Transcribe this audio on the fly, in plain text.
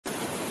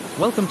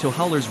Welcome to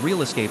Howler's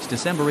Real Escapes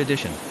December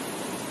edition.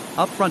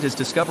 Up front is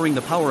discovering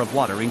the power of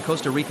water in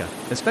Costa Rica,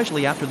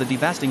 especially after the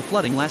devastating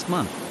flooding last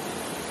month.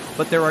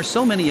 But there are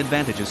so many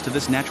advantages to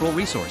this natural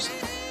resource.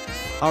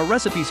 Our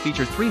recipes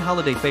feature 3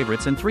 holiday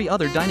favorites and 3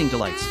 other dining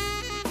delights.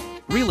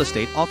 Real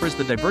estate offers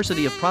the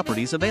diversity of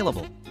properties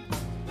available.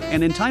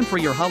 And in time for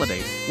your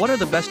holiday, what are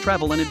the best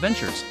travel and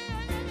adventures?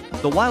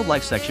 The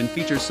wildlife section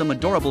features some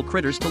adorable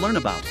critters to learn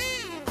about.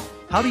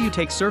 How do you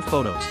take surf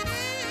photos?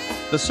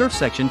 The surf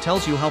section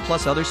tells you how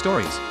plus other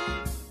stories.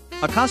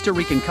 A Costa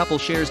Rican couple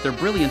shares their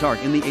brilliant art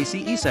in the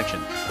ACE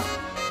section.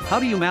 How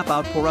do you map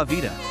out pura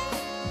vida?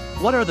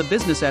 What are the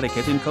business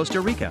etiquette in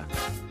Costa Rica?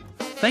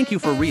 Thank you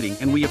for reading,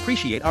 and we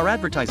appreciate our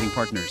advertising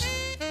partners.